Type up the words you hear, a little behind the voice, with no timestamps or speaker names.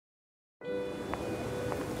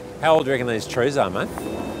How old do you reckon these trees are, mate? I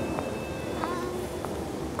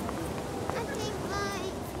think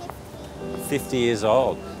like 50 years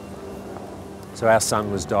old. So our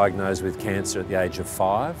son was diagnosed with cancer at the age of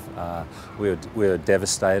 5. We were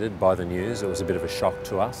devastated by the news. It was a bit of a shock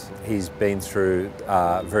to us. He's been through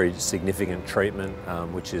very significant treatment,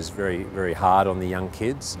 which is very, very hard on the young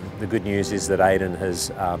kids. The good news is that Aidan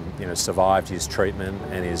has survived his treatment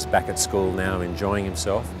and is back at school now enjoying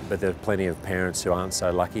himself. But there are plenty of parents who aren't so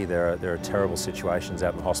lucky. There are terrible situations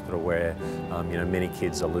out in the hospital where many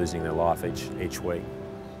kids are losing their life each week.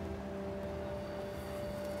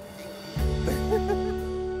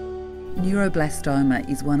 Neuroblastoma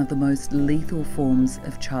is one of the most lethal forms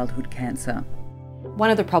of childhood cancer.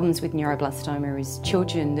 One of the problems with neuroblastoma is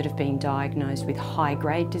children that have been diagnosed with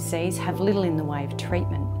high-grade disease have little in the way of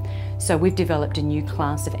treatment. So we've developed a new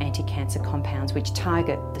class of anti-cancer compounds which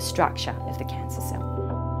target the structure of the cancer cell.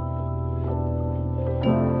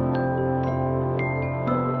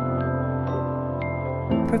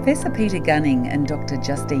 Professor Peter Gunning and Dr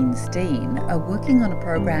Justine Stehn are working on a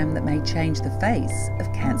program that may change the face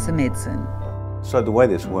of cancer medicine. So the way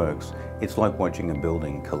this works, it's like watching a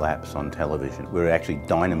building collapse on television. We're actually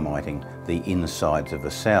dynamiting the insides of a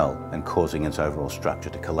cell and causing its overall structure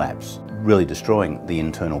to collapse, really destroying the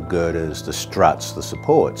internal girders, the struts, the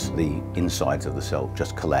supports. The insides of the cell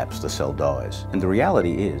just collapse, the cell dies. And the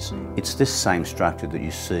reality is, it's this same structure that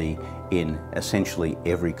you see in essentially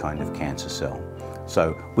every kind of cancer cell.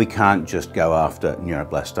 So we can't just go after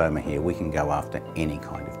neuroblastoma here, we can go after any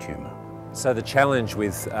kind of tumour. So the challenge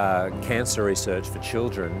with cancer research for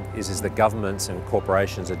children is that governments and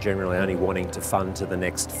corporations are generally only wanting to fund to the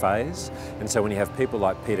next phase. And so when you have people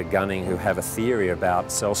like Peter Gunning who have a theory about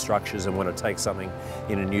cell structures and want to take something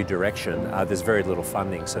in a new direction, there's very little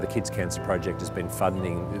funding. So the Kids Cancer Project has been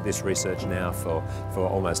funding this research now for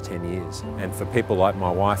almost 10 years. And for people like my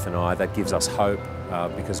wife and I, that gives us hope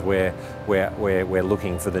because we're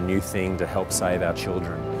looking for the new thing to help save our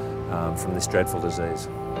children from this dreadful disease.